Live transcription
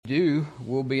do,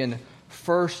 we'll be in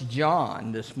 1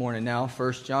 John this morning. Now,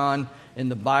 1 John in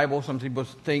the Bible, some people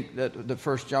think that the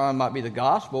 1 John might be the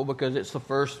gospel because it's the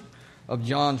first of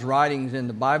John's writings in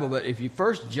the Bible. But if you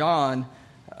 1 John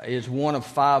is one of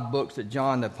 5 books that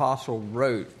John the Apostle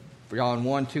wrote, John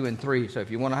 1, 2, and 3. So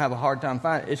if you want to have a hard time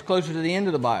finding it, it's closer to the end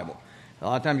of the Bible. A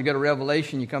lot of times you go to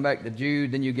Revelation, you come back to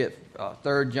Jude, then you get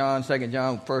 3 John, 2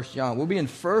 John, 1 John. We'll be in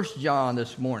 1 John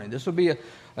this morning. This will be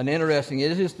an interesting,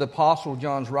 it is the Apostle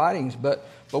John's writings, but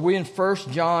we're in 1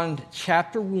 John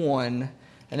chapter 1,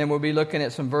 and then we'll be looking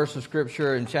at some verses of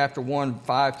Scripture in chapter 1,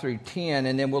 5 through 10,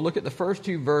 and then we'll look at the first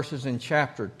 2 verses in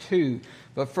chapter 2.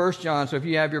 But 1 John, so if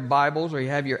you have your Bibles or you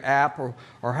have your app or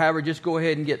however, just go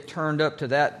ahead and get turned up to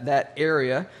that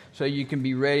area so you can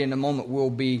be ready. In a moment, we'll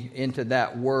be into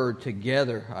that word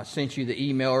together. I sent you the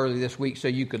email earlier this week so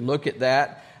you could look at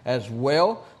that as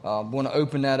well. I want to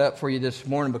open that up for you this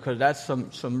morning because that's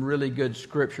some really good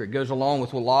Scripture. It goes along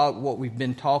with a lot of what we've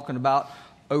been talking about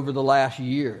over the last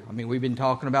year. I mean, we've been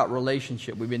talking about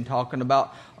relationship. We've been talking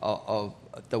about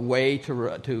the way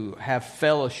to have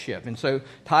fellowship. And so,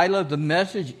 title of the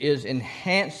message is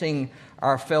Enhancing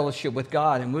Our Fellowship with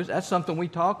God. And that's something we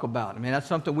talk about. I mean, that's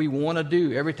something we want to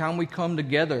do. Every time we come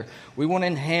together, we want to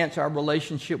enhance our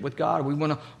relationship with God. We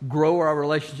want to grow our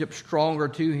relationship stronger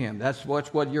to Him. That's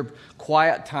what your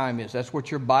quiet time is. That's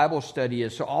what your Bible study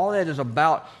is. So all that is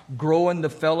about growing the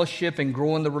fellowship and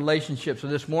growing the relationship. So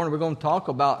this morning we're going to talk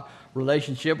about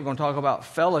relationship. We're going to talk about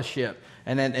fellowship.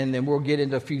 And then we'll get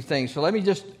into a few things. So let me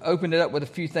just open it up with a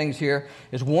few things here.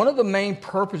 Is one of the main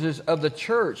purposes of the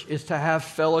church is to have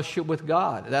fellowship with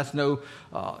God. That's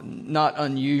not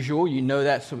unusual. You know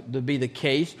that's to be the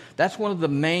case. That's one of the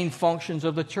main functions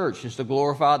of the church, is to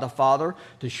glorify the Father,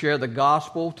 to share the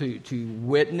gospel, to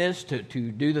witness, to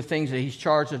do the things that He's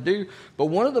charged to do. But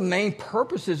one of the main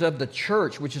purposes of the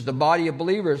church, which is the body of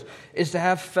believers, is to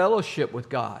have fellowship with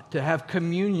God, to have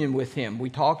communion with Him. We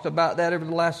talked about that over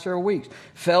the last several weeks.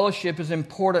 Fellowship is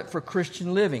important for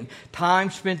Christian living. Time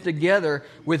spent together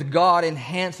with God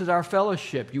enhances our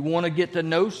fellowship. You want to get to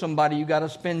know somebody, you got to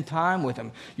spend time with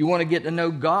them. You want to get to know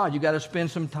God, you got to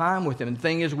spend some time with Him. And the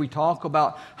thing is, we talk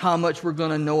about how much we're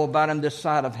going to know about Him this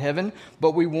side of heaven,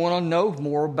 but we want to know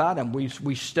more about Him.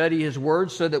 We study His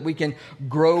Word so that we can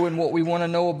grow in what we want to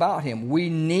know about Him. We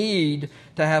need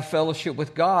to have fellowship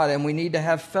with God, and we need to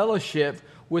have fellowship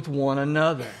with one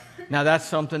another. Now, that's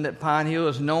something that Pine Hill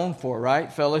is known for,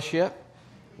 right? Fellowship.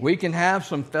 We can have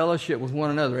some fellowship with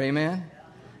one another. Amen?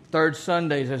 Third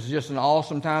Sundays is just an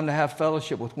awesome time to have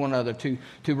fellowship with one another,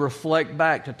 to reflect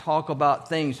back, to talk about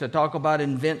things, to talk about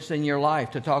events in your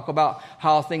life, to talk about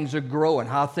how things are growing,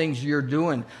 how things you're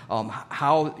doing,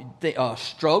 how they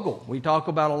struggle. We talk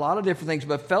about a lot of different things,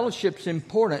 but fellowship's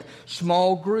important.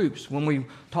 Small groups, when we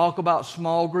talk about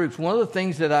small groups, one of the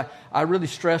things that I really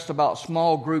stressed about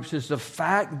small groups is the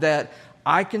fact that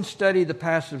I can study the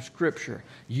passage of Scripture.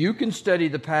 You can study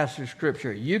the passage of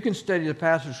Scripture. You can study the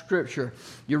passage of Scripture.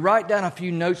 You write down a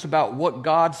few notes about what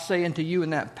God's saying to you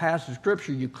in that passage of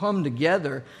Scripture. You come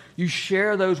together. You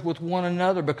share those with one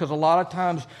another, because a lot of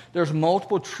times there's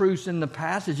multiple truths in the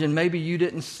passage and maybe you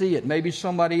didn't see it. Maybe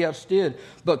somebody else did.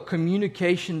 But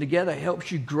communication together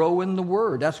helps you grow in the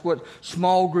Word. That's what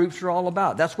small groups are all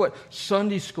about. That's what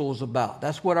Sunday school is about.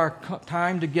 That's what our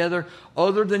time together,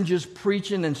 other than just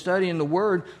preaching and studying the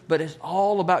Word, but it's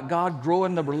all about God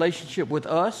growing the relationship with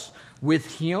us,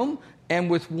 with Him, and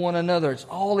with one another. It's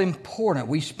all important.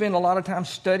 We spend a lot of time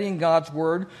studying God's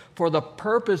Word for the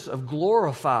purpose of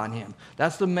glorifying Him.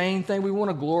 That's the main thing. We want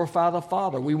to glorify the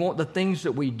Father. We want the things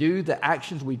that we do, the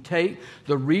actions we take,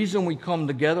 the reason we come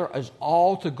together is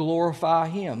all to glorify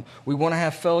Him. We want to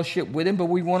have fellowship with Him, but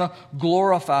we want to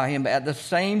glorify Him. But at the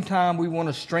same time, we want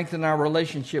to strengthen our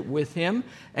relationship with Him,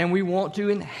 and we want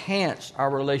to enhance our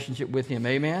relationship with Him.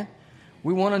 Amen?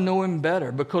 We want to know Him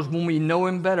better, because when we know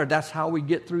Him better, that's how we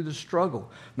get through the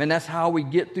struggle. Man, that's how we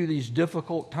get through these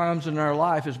difficult times in our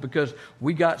life, is because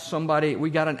we got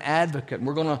an advocate. And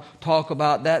we're going to talk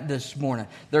about that this morning.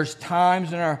 There's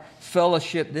times in our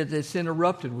fellowship that it's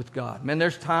interrupted with God. Man,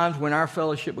 there's times when our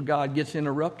fellowship with God gets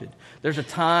interrupted. There's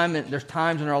times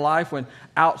in our life when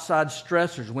outside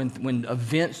stressors, when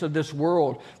events of this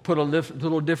world put a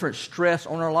little different stress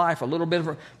on our life, a little bit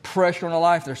of pressure on our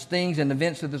life. There's things and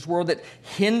events of this world that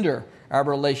hinder our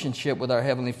relationship with our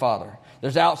Heavenly Father.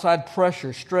 There's outside pressure,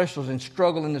 stressors, and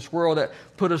struggle in this world that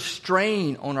put a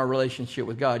strain on our relationship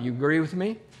with God. You agree with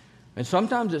me? And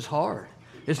sometimes it's hard.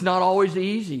 It's not always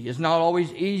easy. It's not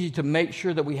always easy to make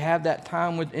sure that we have that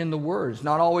time within the Word. It's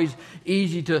not always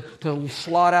easy to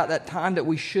slot out that time that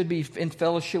we should be in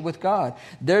fellowship with God.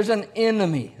 There's an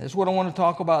enemy. That's what I want to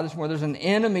talk about this morning. There's an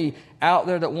enemy out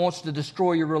there that wants to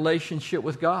destroy your relationship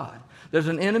with God. There's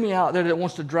an enemy out there that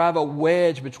wants to drive a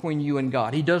wedge between you and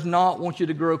God. He does not want you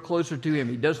to grow closer to Him.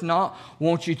 He does not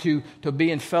want you to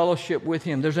be in fellowship with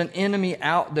Him. There's an enemy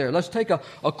out there. Let's take a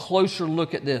closer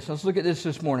look at this. Let's look at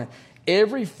this morning.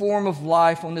 Every form of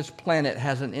life on this planet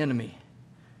has an enemy.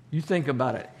 You think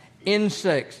about it.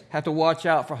 Insects have to watch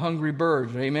out for hungry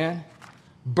birds. Amen?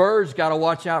 Birds got to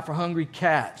watch out for hungry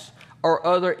cats, or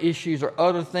other issues, or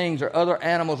other things, or other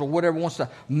animals, or whatever wants to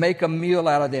make a meal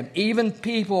out of them. Even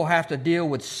people have to deal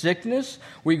with sickness.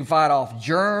 We can fight off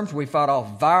germs. We fight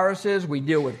off viruses. We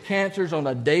deal with cancers on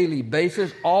a daily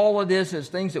basis. All of this is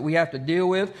things that we have to deal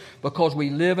with because we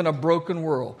live in a broken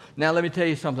world. Now, let me tell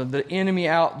you something. The enemy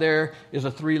out there is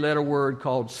a 3-letter word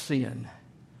called sin.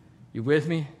 You with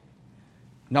me?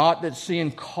 Not that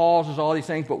sin causes all these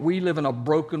things, but we live in a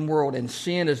broken world, and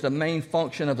sin is the main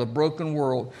function of the broken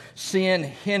world. Sin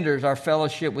hinders our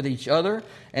fellowship with each other,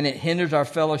 and it hinders our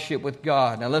fellowship with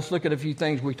God. Now let's look at a few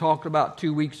things we talked about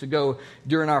 2 weeks ago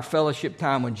during our fellowship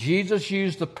time when Jesus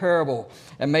used the parable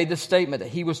and made the statement that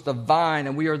He was the vine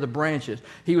and we are the branches.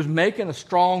 He was making a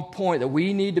strong point that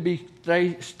we need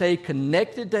to stay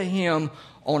connected to Him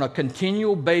on a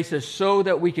continual basis so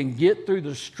that we can get through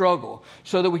the struggle,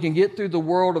 so that we can get through the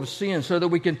world of sin, so that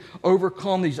we can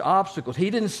overcome these obstacles.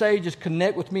 He didn't say just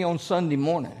connect with me on Sunday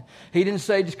morning. He didn't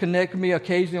say just connect with me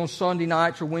occasionally on Sunday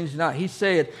nights or Wednesday night. He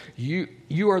said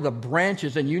you are the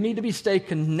branches and you need to stay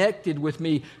connected with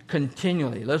me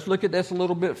continually. Let's look at this a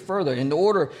little bit further. In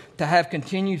order to have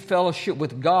continued fellowship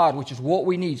with God, which is what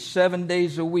we need 7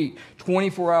 days a week,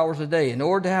 24 hours a day, in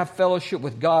order to have fellowship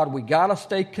with God, we got to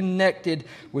stay connected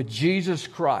with Jesus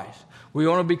Christ. We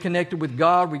want to be connected with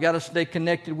God. We got to stay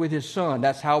connected with His Son.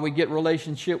 That's how we get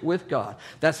relationship with God.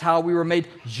 That's how we were made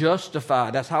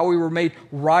justified. That's how we were made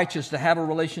righteous, to have a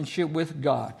relationship with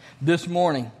God. This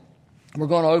morning, we're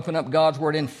going to open up God's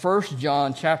Word in 1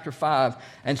 John chapter 5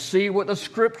 and see what the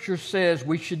Scripture says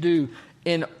we should do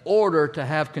in order to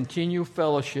have continual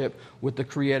fellowship with the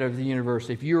Creator of the universe.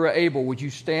 If you are able, would you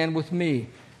stand with me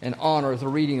in honor of the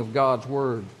reading of God's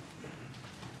Word?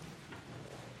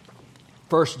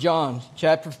 1 John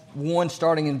chapter 1,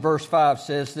 starting in verse 5,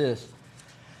 says this.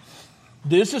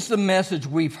 This is the message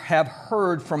we have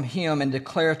heard from Him and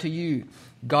declare to you.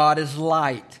 God is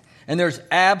light, and there's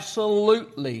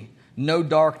absolutely no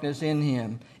darkness in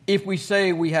Him. If we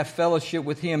say we have fellowship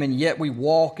with Him and yet we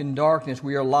walk in darkness,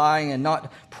 we are lying and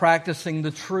not practicing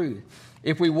the truth.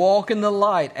 If we walk in the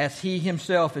light as He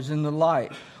Himself is in the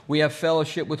light, we have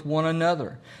fellowship with one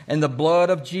another. And the blood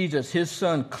of Jesus, His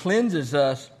Son, cleanses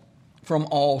us from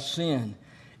all sin.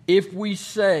 If we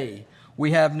say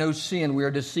we have no sin, we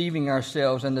are deceiving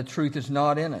ourselves and the truth is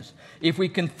not in us. If we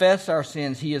confess our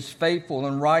sins, He is faithful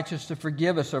and righteous to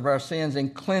forgive us of our sins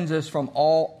and cleanse us from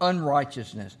all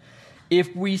unrighteousness.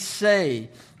 If we say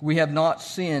we have not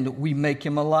sinned, we make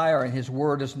Him a liar and His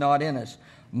word is not in us.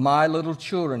 My little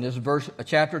children, this is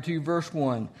chapter 2, verse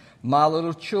 1. My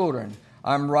little children,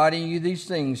 I'm writing you these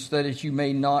things so that you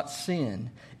may not sin.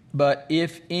 But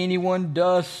if anyone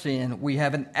does sin, we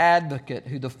have an advocate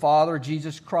who the Father,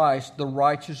 Jesus Christ, the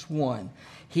righteous one.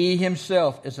 He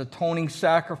Himself is atoning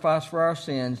sacrifice for our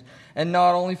sins, and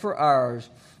not only for ours,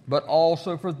 but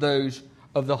also for those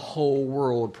of the whole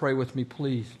world. Pray with me,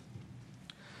 please.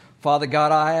 Father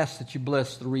God, I ask that you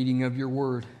bless the reading of your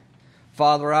word.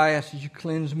 Father, I ask that you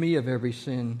cleanse me of every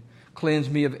sin, cleanse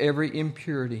me of every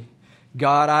impurity.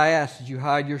 God, I ask that you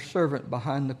hide your servant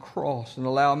behind the cross and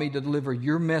allow me to deliver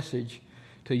your message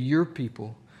to your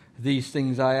people. These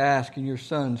things I ask in your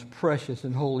Son's precious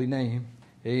and holy name.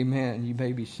 Amen. You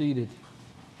may be seated.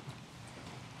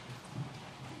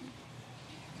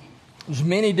 There's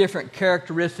many different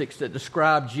characteristics that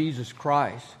describe Jesus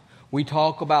Christ. We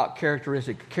talk about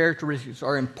characteristics. Characteristics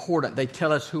are important. They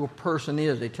tell us who a person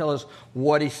is. They tell us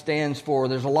what he stands for.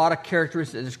 There's a lot of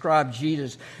characteristics that describe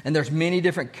Jesus, and there's many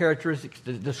different characteristics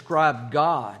that describe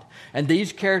God. And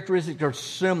these characteristics are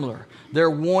similar. They're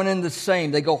one and the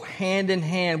same. They go hand in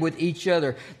hand with each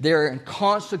other. They're in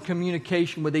constant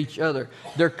communication with each other.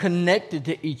 They're connected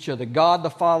to each other. God the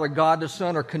Father, God the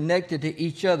Son are connected to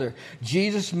each other.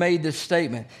 Jesus made this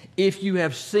statement, if you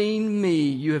have seen me,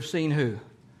 you have seen who?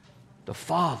 The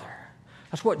Father.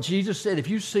 That's what Jesus said. If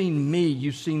you've seen me,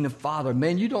 you've seen the Father.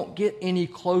 Man, you don't get any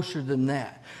closer than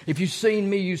that. If you've seen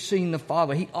me, you've seen the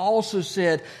Father. He also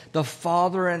said, the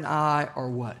Father and I are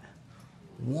what?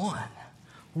 One.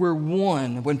 We're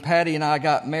one. When Patty and I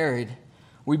got married,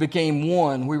 We became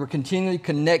one. We were continually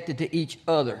connected to each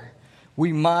other.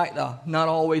 We might not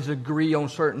always agree on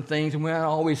certain things, and we might not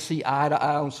always see eye to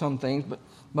eye on some things, but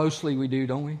mostly we do,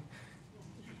 don't we?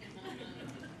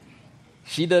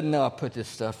 She doesn't know I put this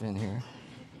stuff in here.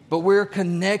 But we're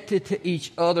connected to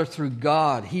each other through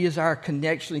God. He is our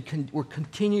connection. We're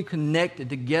continually connected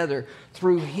together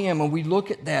through Him. And we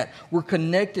look at that. We're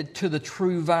connected to the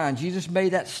true vine. Jesus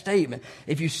made that statement.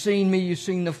 If you've seen me, you've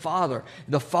seen the Father.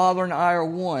 The Father and I are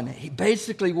one.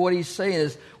 Basically what He's saying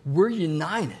is we're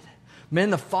united. Man,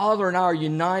 the Father and I are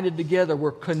united together.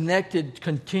 We're connected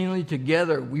continually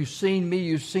together. You've seen me,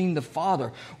 you've seen the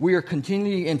Father. We are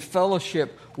continually in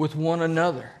fellowship with one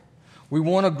another. We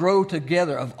want to grow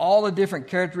together. Of all the different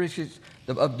characteristics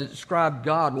that describe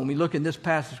God, when we look in this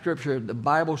passage of Scripture, the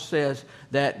Bible says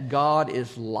that God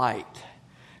is light.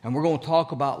 And we're going to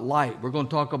talk about light. We're going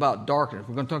to talk about darkness.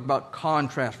 We're going to talk about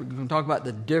contrast. We're going to talk about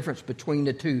the difference between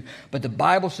the two. But the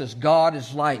Bible says God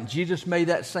is light. And Jesus made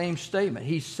that same statement.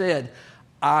 He said,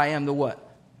 I am the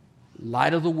what?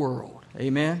 Light of the world.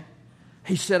 Amen?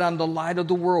 He said, I'm the light of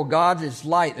the world. God is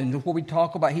light. And what we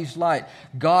talk about, He's light.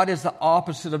 God is the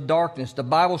opposite of darkness. The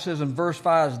Bible says in verse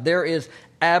 5, there is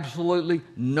absolutely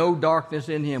no darkness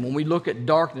in Him. When we look at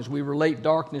darkness, we relate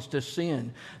darkness to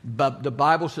sin. But the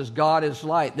Bible says God is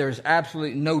light. There's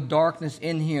absolutely no darkness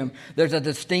in Him. There's a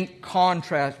distinct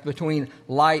contrast between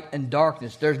light and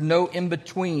darkness. There's no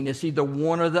in-between. It's either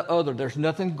one or the other. There's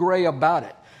nothing gray about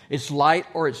it. It's light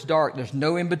or it's dark. There's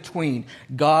no in-between.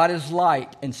 God is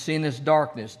light and sin is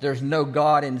darkness. There's no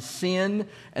God in sin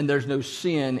and there's no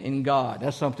sin in God.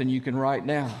 That's something you can write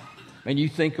down. And you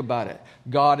think about it.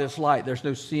 God is light. There's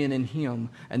no sin in Him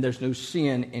and there's no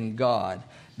sin in God.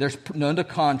 There's another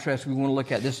contrast we want to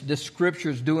look at. This Scripture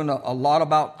is doing a lot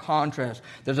about contrast.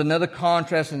 There's another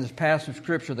contrast in this passage of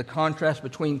Scripture, the contrast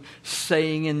between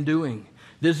saying and doing.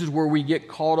 This is where we get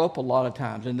caught up a lot of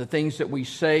times in the things that we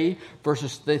say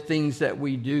versus the things that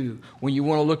we do. When you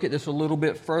want to look at this a little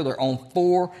bit further, on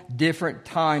 4 different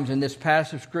times in this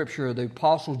passage of Scripture, the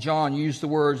Apostle John used the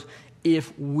words,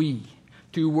 if we.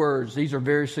 2 words. These are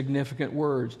very significant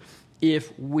words.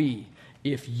 If we.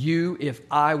 If you, if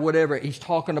I, whatever. He's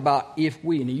talking about if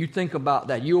we. And you think about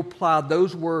that. You apply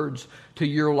those words to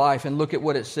your life and look at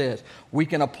what it says. We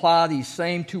can apply these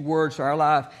same 2 words to our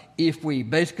life if we.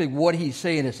 Basically what he's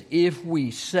saying is if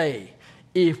we say,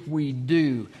 if we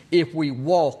do, if we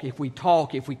walk, if we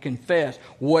talk, if we confess,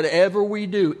 whatever we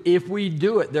do, if we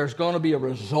do it, there's going to be a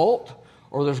result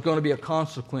or there's going to be a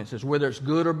consequences, whether it's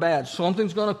good or bad.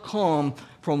 Something's going to come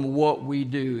from what we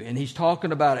do. And he's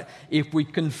talking about it. If we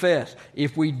confess,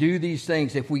 if we do these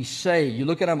things, if we say, you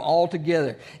look at them all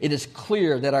together, it is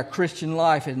clear that our Christian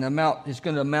life is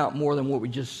going to amount more than what we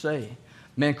just say.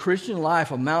 Man, Christian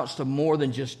life amounts to more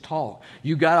than just talk.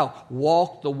 You got to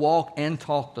walk the walk and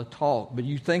talk the talk. But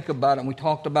you think about it, and we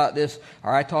talked about this,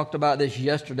 or I talked about this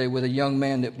yesterday with a young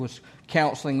man that was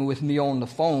counseling with me on the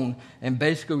phone, and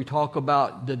basically we talk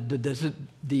about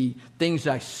the things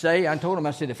I say. I told him,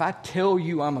 I said, if I tell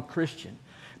you I'm a Christian,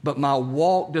 but my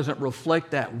walk doesn't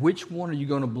reflect that, which one are you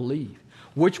going to believe?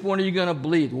 Which one are you going to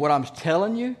believe? What I'm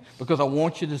telling you, because I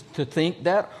want you to think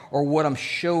that, or what I'm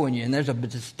showing you? And there's a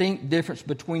distinct difference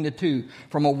between the two.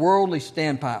 From a worldly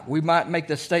standpoint, we might make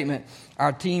the statement,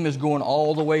 our team is going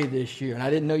all the way this year. And I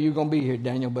didn't know you were going to be here,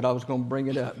 Daniel, but I was going to bring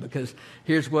it up. Because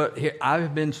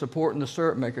I've been supporting the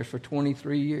syrup makers for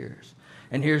 23 years.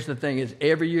 And here's the thing is,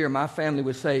 every year my family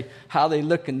would say, how they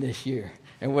looking this year?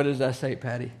 And what does that say,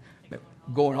 Patty?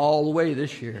 Going all the way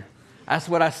this year. That's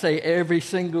what I say every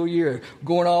single year,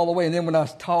 going all the way. And then when I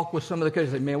talk with some of the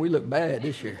kids, I say, man, we look bad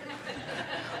this year.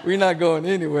 We're not going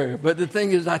anywhere. But the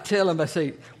thing is, I tell them, I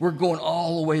say, we're going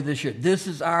all the way this year. This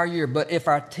is our year. But if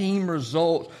our team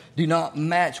results do not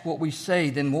match what we say,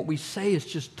 then what we say is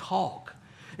just talk.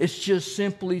 It's just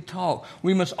simply talk.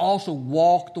 We must also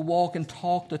walk the walk and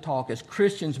talk the talk. As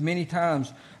Christians, many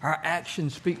times, our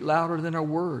actions speak louder than our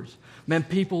words. Man,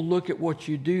 people look at what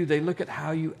you do. They look at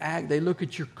how you act. They look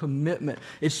at your commitment.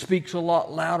 It speaks a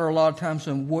lot louder a lot of times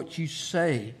than what you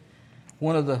say.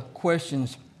 One of the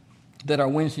questions that our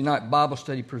Wednesday night Bible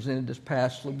study presented this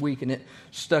past week, and it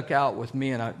stuck out with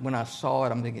me, and when I saw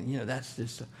it, I'm thinking, that's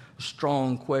just a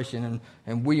strong question,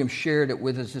 and William shared it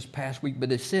with us this past week,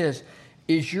 but it says,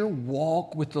 is your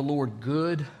walk with the Lord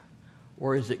good,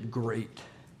 or is it great?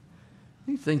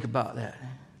 You think about that.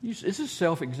 This is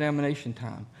self-examination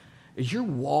time. Is your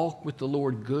walk with the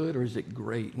Lord good or is it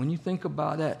great? When you think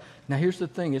about that, now here's the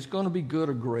thing, it's going to be good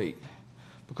or great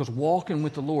because walking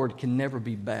with the Lord can never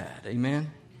be bad. Amen?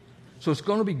 So it's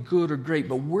going to be good or great,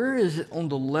 but where is it on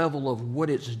the level of what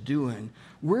it's doing?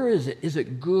 Where is it? Is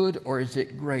it good or is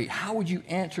it great? How would you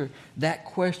answer that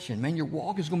question? Man, your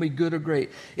walk is going to be good or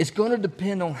great. It's going to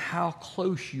depend on how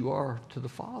close you are to the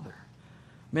Father.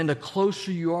 Man, the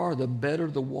closer you are, the better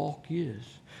the walk is.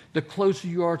 The closer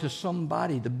you are to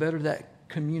somebody, the better that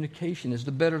communication is,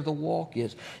 the better the walk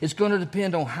is. It's going to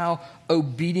depend on how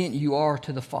obedient you are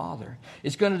to the Father.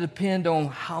 It's going to depend on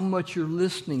how much you're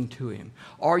listening to Him.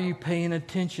 Are you paying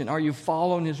attention? Are you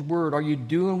following His Word? Are you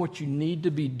doing what you need to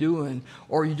be doing?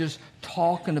 Or are you just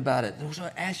talking about it? So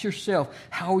ask yourself,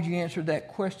 how would you answer that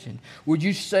question? Would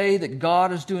you say that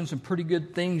God is doing some pretty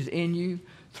good things in you,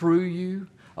 through you,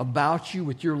 about you,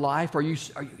 with your life?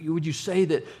 Would you say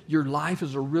that your life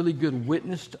is a really good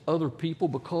witness to other people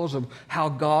because of how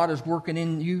God is working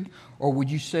in you? Or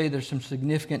would you say there's some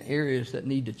significant areas that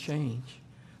need to change?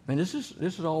 Man, this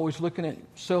is always looking at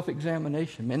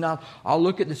self-examination. Man, I'll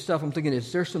look at this stuff, I'm thinking,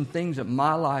 is there some things in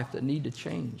my life that need to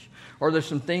change? Or there's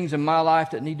some things in my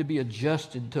life that need to be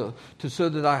adjusted to so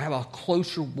that I have a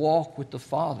closer walk with the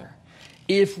Father?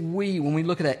 When we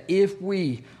look at that, if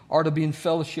we are to be in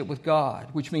fellowship with God,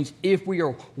 which means if we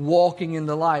are walking in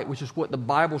the light, which is what the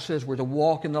Bible says we're to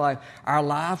walk in the light, our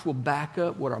lives will back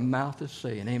up what our mouth is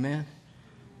saying. Amen?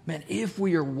 Man, if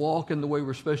we are walking the way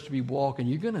we're supposed to be walking,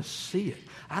 you're going to see it.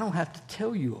 I don't have to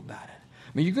tell you about it.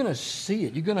 I mean, you're going to see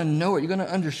it. You're going to know it. You're going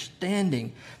to understand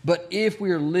it. But if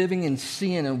we are living in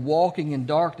sin and walking in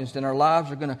darkness, then our lives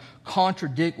are going to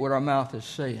contradict what our mouth is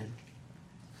saying.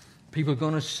 People are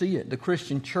going to see it. The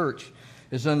Christian church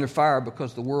is under fire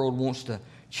because the world wants to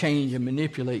change and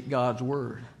manipulate God's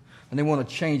Word. And they want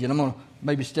to change it. I'm going to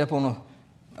maybe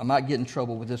I might get in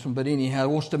trouble with this one, but anyhow, it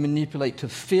wants to manipulate to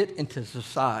fit into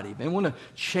society. They want to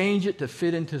change it to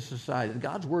fit into society.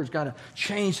 God's Word's got to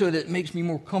change so that it makes me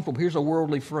more comfortable. Here's a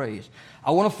worldly phrase.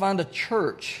 I want to find a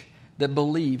church that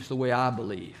believes the way I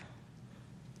believe.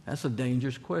 That's a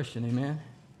dangerous question, amen?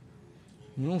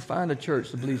 You don't find a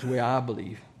church that believes the way I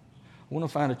believe. I want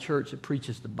to find a church that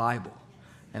preaches the Bible.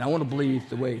 And I want to believe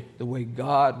the way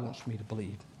God wants me to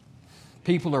believe.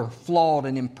 People are flawed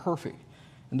and imperfect.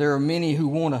 And there are many who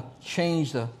want to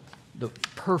change the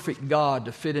perfect God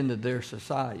to fit into their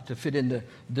society, to fit into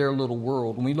their little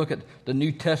world. When we look at the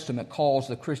New Testament, calls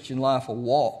the Christian life a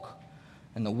walk.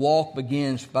 And the walk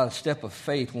begins by the step of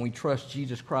faith when we trust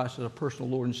Jesus Christ as a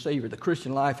personal Lord and Savior. The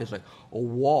Christian life is a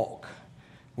walk.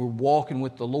 We're walking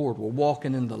with the Lord. We're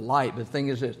walking in the light. But the thing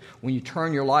is this, when you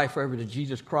turn your life over to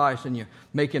Jesus Christ and you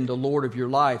make Him the Lord of your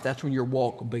life, that's when your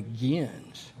walk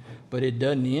begins. But it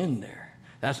doesn't end there.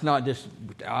 That's not just,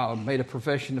 I made a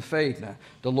profession of faith.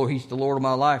 Now, He's the Lord of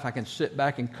my life. I can sit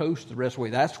back and coast the rest of the way.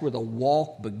 That's where the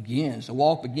walk begins. The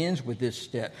walk begins with this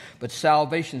step. But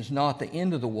salvation is not the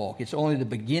end of the walk. It's only the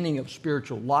beginning of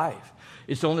spiritual life.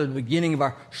 It's only the beginning of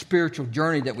our spiritual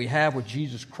journey that we have with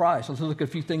Jesus Christ. Let's look at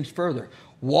a few things further.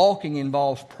 Walking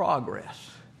involves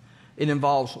progress. It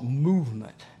involves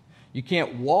movement. You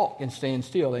can't walk and stand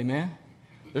still, amen?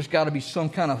 There's got to be some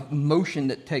kind of motion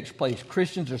that takes place.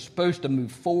 Christians are supposed to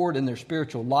move forward in their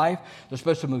spiritual life. They're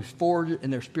supposed to move forward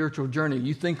in their spiritual journey.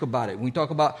 You think about it. When we talk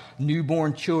about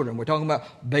newborn children, we're talking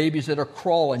about babies that are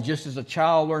crawling. Just as a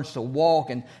child learns to walk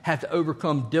and have to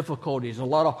overcome difficulties, a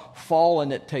lot of falling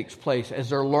that takes place as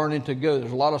they're learning to go.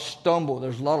 There's a lot of stumble.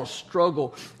 There's a lot of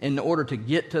struggle in order to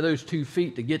get to those 2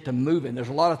 feet, to get to moving. There's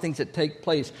a lot of things that take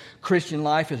place. Christian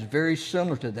life is very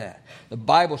similar to that. The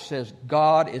Bible says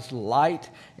God is light,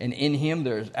 and in Him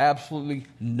there is absolutely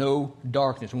no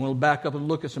darkness. And we'll back up and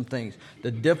look at some things. The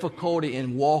difficulty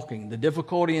in walking, the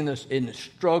difficulty in the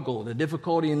struggle, the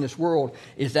difficulty in this world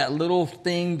is that little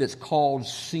thing that's called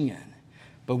sin.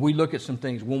 But we look at some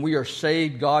things. When we are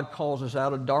saved, God calls us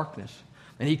out of darkness.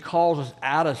 And He calls us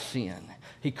out of sin.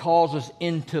 He calls us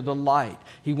into the light.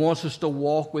 He wants us to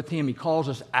walk with Him. He calls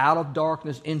us out of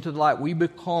darkness into the light. We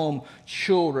become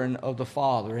children of the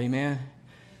Father. Amen?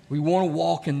 We want to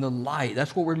walk in the light.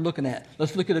 That's what we're looking at.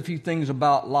 Let's look at a few things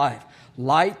about life.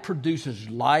 Light produces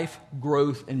life,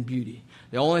 growth, and beauty.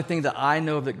 The only thing that I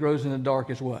know of that grows in the dark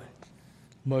is what?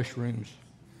 Mushrooms.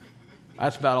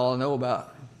 That's about all I know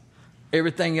about.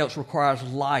 Everything else requires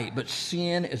light, but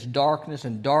sin is darkness,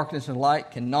 and darkness and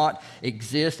light cannot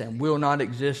exist and will not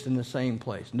exist in the same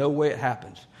place. No way it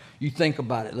happens. You think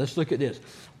about it. Let's look at this.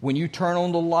 When you turn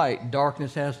on the light,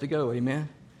 darkness has to go. Amen?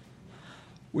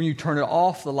 When you turn it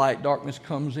off, the light, darkness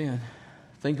comes in.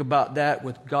 Think about that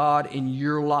with God in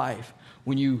your life.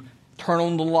 When you turn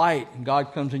on the light and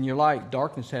God comes in your light,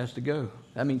 darkness has to go.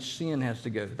 That means sin has to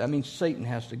go. That means Satan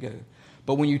has to go.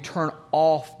 But when you turn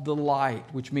off the light,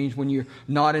 which means when you're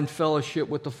not in fellowship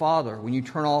with the Father, when you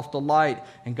turn off the light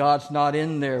and God's not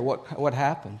in there, what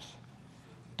happens?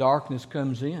 darkness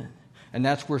comes in. And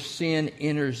that's where sin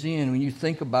enters in. When you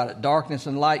think about it, darkness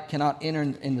and light cannot enter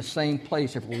in the same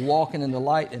place. If we're walking in the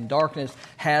light, then darkness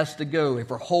has to go. If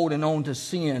we're holding on to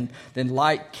sin, then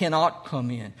light cannot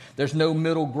come in. There's no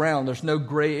middle ground. There's no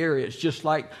gray area. It's just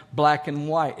like black and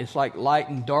white. It's like light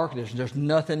and darkness. There's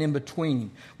nothing in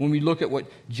between. When we look at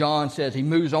what John says, he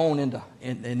moves on into,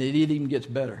 and it even gets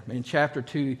better. In chapter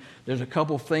 2, there's a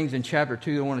couple of things in chapter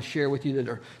 2 I want to share with you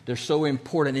that they're so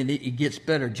important, and it gets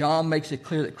better. John makes it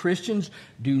clear that Christians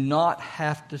do not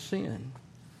have to sin.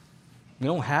 We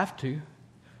don't have to.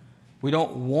 We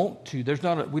don't want to.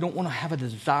 We don't want to have a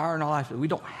desire in our life. We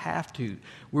don't have to.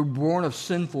 We're born of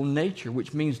sinful nature,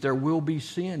 which means there will be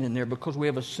sin in there because we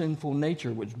have a sinful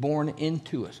nature which is born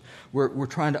into us. We're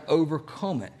trying to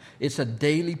overcome it. It's a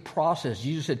daily process.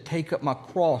 Jesus said, take up my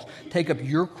cross. Take up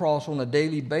your cross on a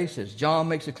daily basis. John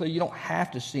makes it clear you don't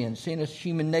have to sin. Sin is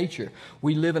human nature.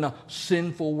 We live in a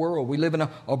sinful world. We live in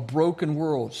a broken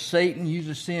world. Satan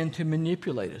uses sin to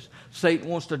manipulate us. Satan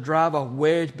wants to drive a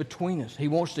wedge between us. He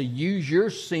wants to use your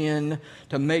sin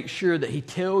to make sure that he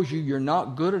tells you you're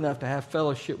not good enough to have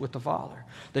fellowship with the Father,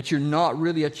 that you're not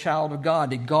really a child of God.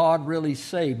 Did God really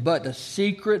say? But the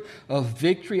secret of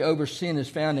victory over sin is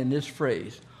found in this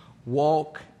phrase: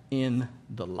 walk in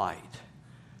the light.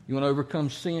 You want to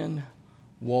overcome sin?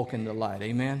 Walk in the light.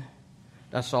 Amen?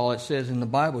 That's all it says in the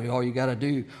Bible. All you got to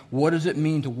do. What does it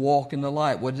mean to walk in the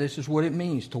light? This is what it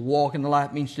means. To walk in the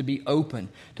light means to be open,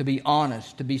 to be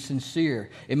honest, to be sincere.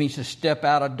 It means to step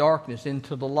out of darkness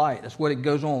into the light. That's what it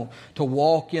goes on. To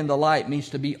walk in the light means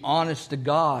to be honest to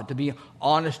God, to be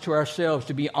honest to ourselves,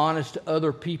 to be honest to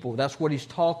other people. That's what he's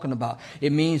talking about.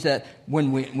 It means that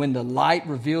when the light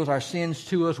reveals our sins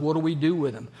to us, what do we do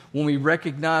with them? When we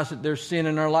recognize that there's sin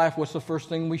in our life, what's the first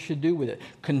thing we should do with it?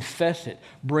 Confess it.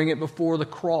 Bring it before the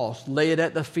cross. Lay it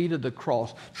at the feet of the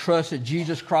cross. Trust that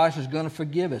Jesus Christ is going to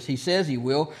forgive us. He says he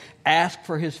will. Ask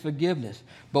for his forgiveness.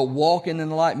 But walking in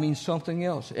the light means something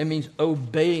else. It means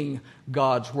obeying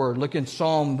God's word. Look in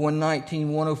Psalm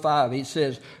 119, 105. It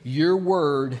says, your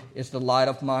word is the light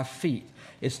of my feet.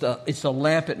 It's the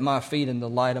lamp at my feet and the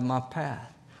light of my path.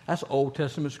 That's Old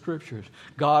Testament scriptures.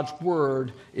 God's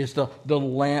word is the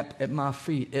lamp at my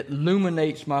feet. It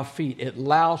illuminates my feet. It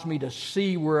allows me to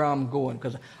see where I'm going,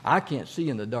 because I can't see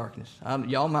in the darkness.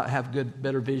 Y'all might have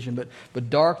better vision, but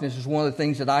darkness is one of the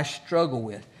things that I struggle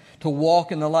with. To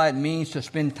walk in the light means to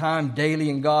spend time daily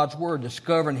in God's word,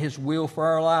 discovering his will for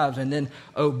our lives, and then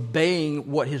obeying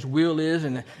what his will is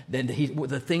and then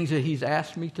the things that he's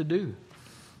asked me to do.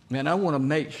 Man, I want to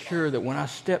make sure that when I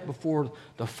step before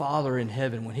the Father in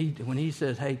heaven, when he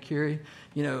says, hey, Kerry,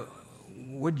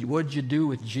 what'd you do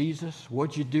with Jesus?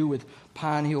 What'd you do with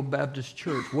Pine Hill Baptist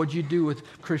Church? What'd you do with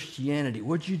Christianity?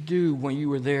 What'd you do when you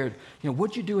were there?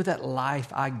 What'd you do with that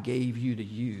life I gave you to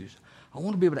use? I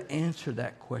want to be able to answer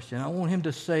that question. I want him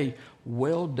to say,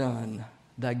 well done,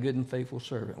 thy good and faithful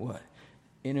servant. What?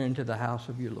 Enter into the house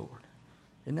of your Lord.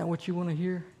 Isn't that what you want to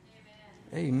hear?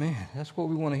 Amen. That's what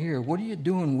we want to hear. What are you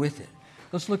doing with it?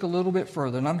 Let's look a little bit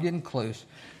further, and I'm getting close.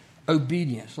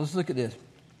 Obedience. Let's look at this.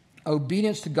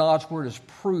 Obedience to God's word is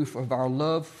proof of our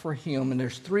love for him, and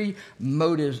there's 3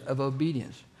 motives of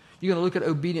obedience. You're going to look at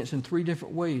obedience in 3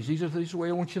 different ways. These are the way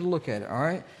I want you to look at it, all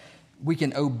right? We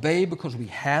can obey because we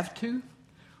have to.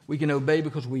 We can obey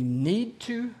because we need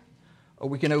to. Or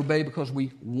we can obey because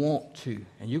we want to.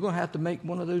 And you're going to have to make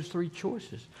one of those 3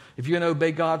 choices. If you're going to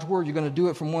obey God's word, you're going to do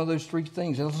it from one of those 3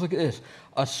 things. And let's look at this.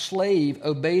 A slave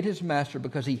obeyed his master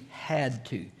because he had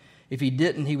to. If he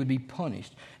didn't, he would be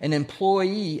punished. An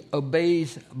employee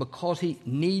obeys because he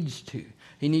needs to.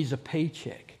 He needs a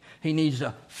paycheck. He needs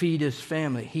to feed his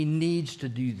family. He needs to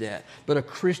do that. But a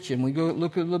Christian, we go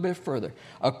look a little bit further.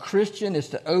 A Christian is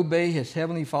to obey his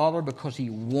heavenly Father because he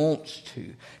wants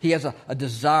to. He has a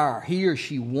desire. He or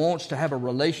she wants to have a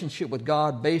relationship with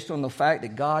God based on the fact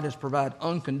that God has provided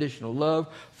unconditional love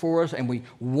for us, and we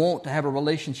want to have a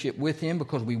relationship with him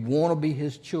because we want to be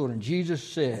his children. Jesus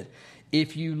said,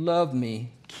 if you love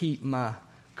me, keep my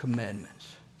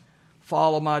commandments.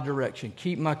 Follow my direction.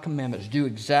 Keep my commandments. Do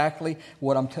exactly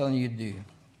what I'm telling you to do.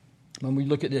 When we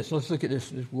look at this, let's look at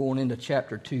this going into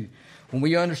chapter 2. When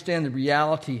we understand the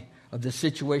reality of the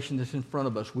situation that's in front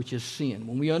of us, which is sin.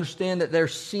 When we understand that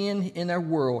there's sin in our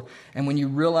world, and when you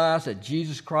realize that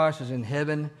Jesus Christ is in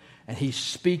heaven and he's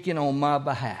speaking on my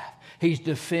behalf. He's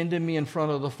defending me in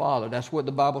front of the Father. That's what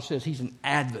the Bible says. He's an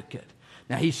advocate.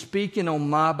 Now, he's speaking on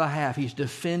my behalf. He's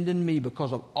defending me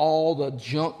because of all the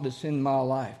junk that's in my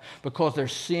life, because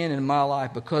there's sin in my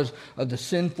life, because of the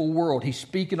sinful world. He's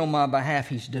speaking on my behalf.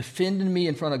 He's defending me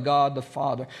in front of God the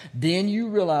Father. Then you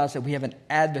realize that we have an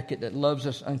advocate that loves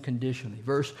us unconditionally.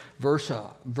 Verse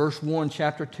 1,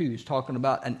 chapter 2 is talking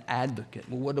about an advocate.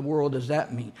 Well, what in the world does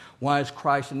that mean? Why is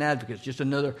Christ an advocate? It's just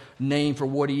another name for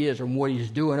what he is or what he's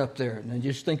doing up there. And then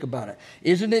just think about it.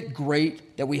 Isn't it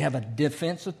great that we have a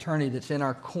defense attorney that's in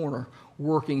our corner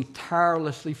working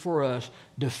tirelessly for us,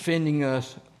 defending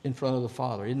us in front of the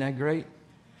Father? Isn't that great?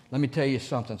 Let me tell you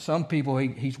something. Some people,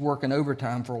 he's working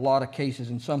overtime for a lot of cases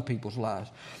in some people's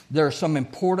lives. There are some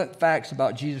important facts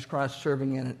about Jesus Christ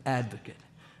serving as an advocate.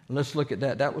 Let's look at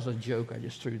that. That was a joke. I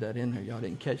just threw that in there. Y'all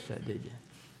didn't catch that, did you?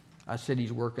 I said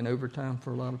he's working overtime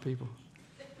for a lot of people.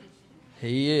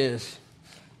 He is.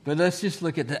 But let's just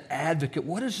look at the advocate.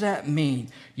 What does that mean?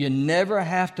 You never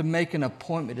have to make an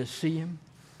appointment to see him.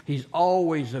 He's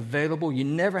always available. You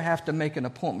never have to make an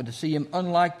appointment to see him.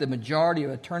 Unlike the majority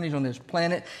of attorneys on this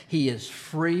planet, he is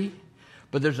free.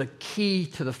 But there's a key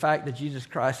to the fact that Jesus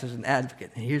Christ is an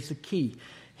advocate. And here's the key.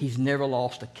 He's never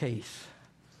lost a case.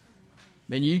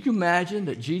 And you can imagine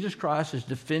that Jesus Christ is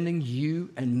defending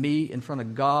you and me in front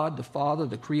of God, the Father,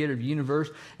 the creator of the universe,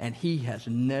 and he has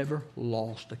never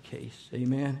lost a case.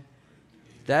 Amen?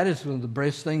 That is one of the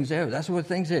best things ever. That's what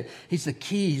things are. He's the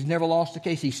key. He's never lost a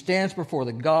case. He stands before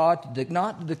the God,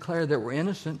 not to declare that we're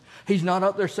innocent. He's not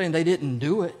up there saying they didn't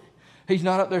do it. He's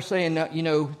not up there saying,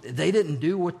 they didn't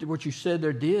do what you said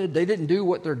they did. They didn't do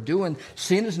what they're doing.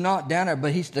 Sin is not down there,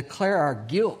 but he's declare our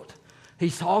guilt. He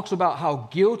talks about how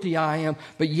guilty I am,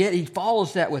 but yet he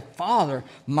follows that with, Father,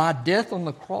 my death on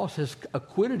the cross has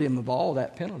acquitted him of all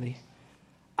that penalty.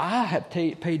 I have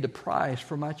paid the price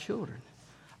for my children.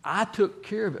 I took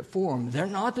care of it for them. They're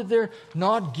not that they're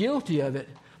not guilty of it,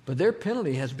 but their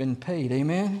penalty has been paid.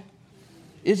 Amen?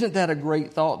 Isn't that a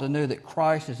great thought to know that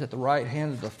Christ is at the right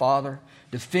hand of the Father,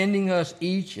 defending us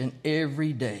each and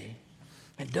every day?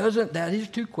 And doesn't that, here's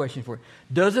two questions for you.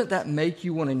 Doesn't that make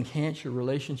you want to enhance your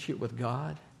relationship with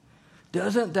God?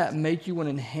 Doesn't that make you want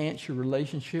to enhance your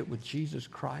relationship with Jesus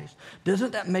Christ?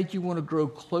 Doesn't that make you want to grow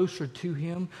closer to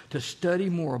him, to study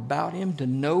more about him, to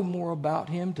know more about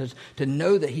him, to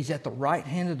know that he's at the right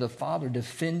hand of the Father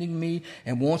defending me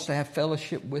and wants to have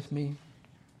fellowship with me?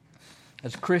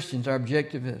 As Christians, our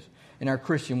objective is, in our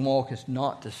Christian walk, is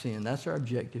not to sin. That's our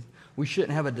objective. We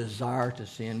shouldn't have a desire to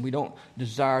sin. We don't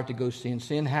desire to go sin.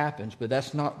 Sin happens, but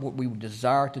that's not what we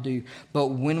desire to do. But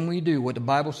when we do, what the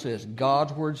Bible says,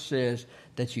 God's Word says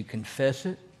that you confess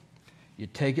it, you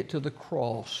take it to the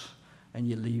cross, and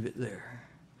you leave it there.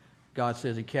 God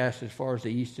says he casts it as far as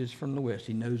the east is from the west.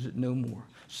 He knows it no more.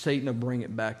 Satan will bring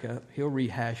it back up. He'll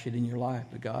rehash it in your life,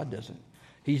 but God doesn't.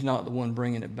 He's not the one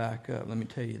bringing it back up. Let me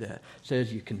tell you that. It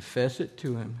says you confess it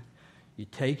to him, you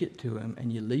take it to him,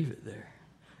 and you leave it there.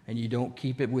 And you don't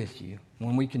keep it with you.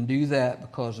 When we can do that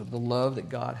because of the love that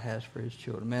God has for his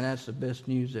children. Man, that's the best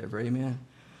news ever. Amen?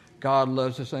 God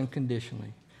loves us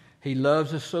unconditionally. He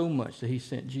loves us so much that he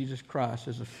sent Jesus Christ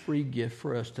as a free gift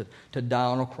for us to die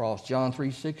on a cross. John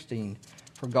 3:16,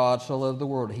 for God so loved the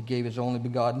world, he gave his only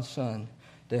begotten Son,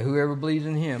 that whoever believes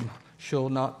in him shall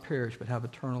not perish but have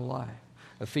eternal life.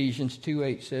 Ephesians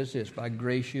 2:8 says this, by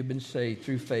grace you have been saved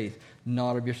through faith,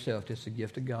 not of yourself. It's a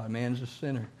gift of God. Man's a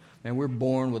sinner. Man, we're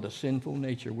born with a sinful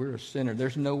nature. We're a sinner.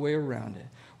 There's no way around it.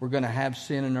 We're going to have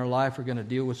sin in our life. We're going to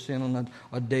deal with sin on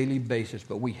a daily basis.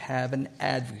 But we have an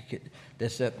advocate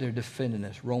that's up there defending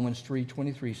us. Romans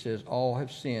 3:23 says, all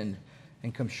have sinned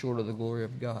and come short of the glory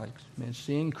of God. Man,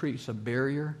 sin creates a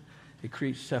barrier. It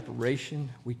creates separation.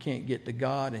 We can't get to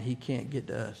God and he can't get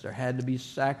to us. There had to be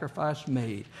sacrifice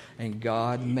made, and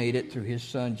God made it through his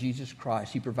Son, Jesus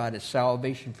Christ. He provided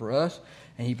salvation for us,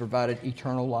 and he provided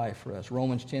eternal life for us.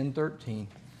 Romans 10:13,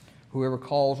 whoever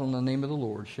calls on the name of the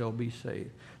Lord shall be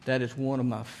saved. That is one of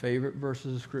my favorite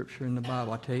verses of Scripture in the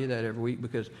Bible. I tell you that every week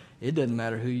because it doesn't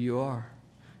matter who you are.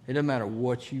 It doesn't matter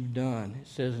what you've done. It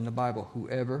says in the Bible,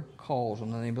 whoever calls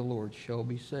on the name of the Lord shall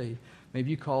be saved.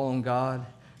 Maybe you call on God.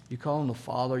 You call on the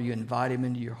Father, you invite him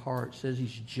into your heart. It says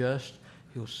he's just.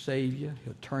 He'll save you.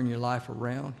 He'll turn your life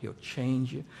around. He'll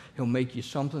change you. He'll make you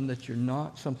something that you're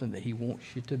not, something that he wants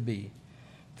you to be.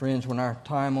 Friends, when our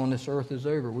time on this earth is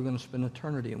over, we're going to spend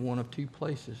eternity in one of two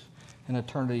places. And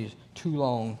eternity is too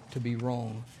long to be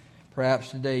wrong.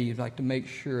 Perhaps today you'd like to make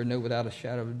sure, know without a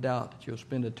shadow of a doubt, that you'll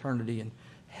spend eternity in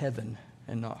heaven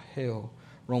and not hell.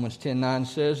 Romans 10:9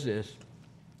 says this,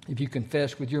 if you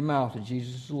confess with your mouth that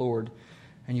Jesus is Lord,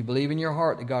 and you believe in your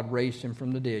heart that God raised him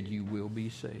from the dead, you will be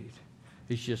saved.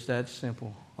 It's just that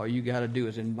simple. All you got to do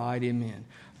is invite him in.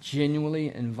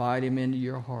 Genuinely invite him into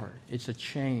your heart. It's a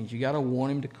change. You got to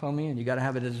want him to come in. You got to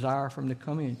have a desire for him to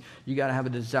come in. You got to have a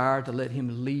desire to let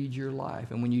him lead your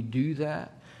life. And when you do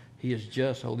that, he is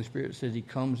just. The Holy Spirit says he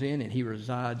comes in and he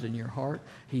resides in your heart.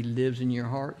 He lives in your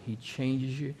heart. He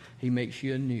changes you. He makes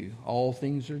you anew. All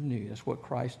things are new. That's what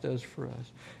Christ does for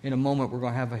us. In a moment, we're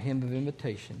going to have a hymn of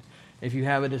invitation. If you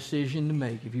have a decision to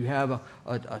make, if you have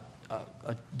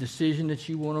a decision that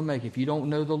you want to make. If you don't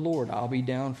know the Lord, I'll be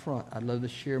down front. I'd love to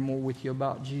share more with you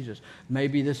about Jesus.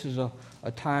 Maybe this is a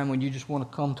time when you just want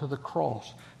to come to the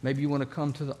cross. Maybe you want to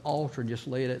come to the altar and just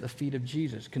lay it at the feet of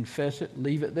Jesus. Confess it,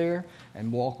 leave it there,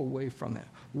 and walk away from it.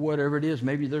 Whatever it is,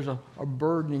 maybe there's a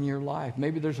burden in your life.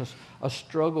 Maybe there's a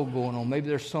struggle going on. Maybe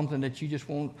there's something that you just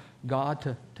want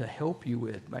God to help you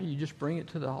with. Maybe you just bring it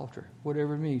to the altar,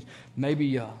 whatever it means. Maybe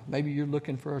you're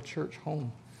looking for a church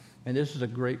home. And this is a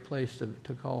great place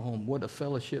to call home. What a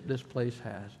fellowship this place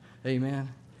has.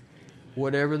 Amen.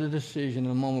 Whatever the decision,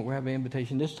 in a moment we have an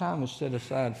invitation. This time is set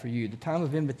aside for you. The time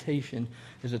of invitation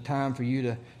is a time for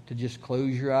you to just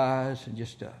close your eyes and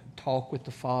just talk with the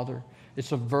Father.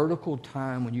 It's a vertical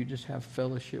time when you just have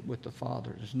fellowship with the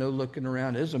Father. There's no looking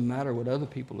around. It doesn't matter what other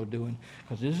people are doing,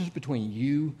 because this is between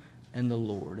you and the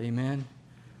Lord. Amen.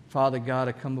 Father God,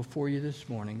 I come before you this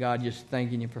morning. God, just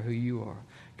thanking you for who you are.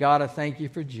 God, I thank you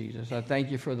for Jesus. I thank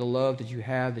you for the love that you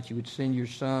have, that you would send your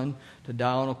Son to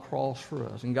die on a cross for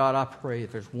us. And God, I pray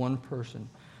if there's one person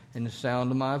in the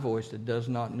sound of my voice that does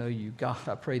not know you, God,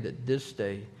 I pray that this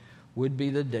day would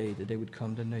be the day that they would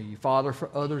come to know you. Father, for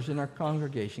others in our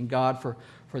congregation, God, for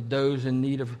those in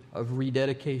need of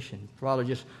rededication, Father,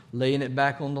 just laying it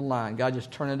back on the line. God,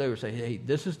 just turn it over and say, hey,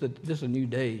 this is a new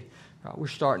day. We're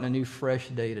starting a new fresh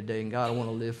day today, and God, I want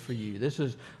to live for you. This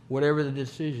is whatever the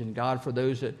decision, God, for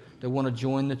those that want to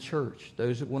join the church,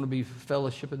 those that want to be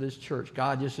fellowship of this church.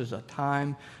 God, this is a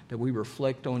time that we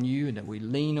reflect on you and that we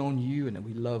lean on you and that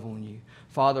we love on you.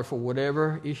 Father, for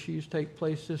whatever issues take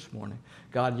place this morning,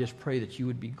 God, I just pray that you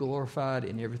would be glorified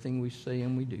in everything we say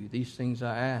and we do. These things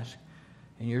I ask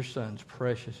in your Son's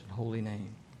precious and holy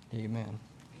name. Amen.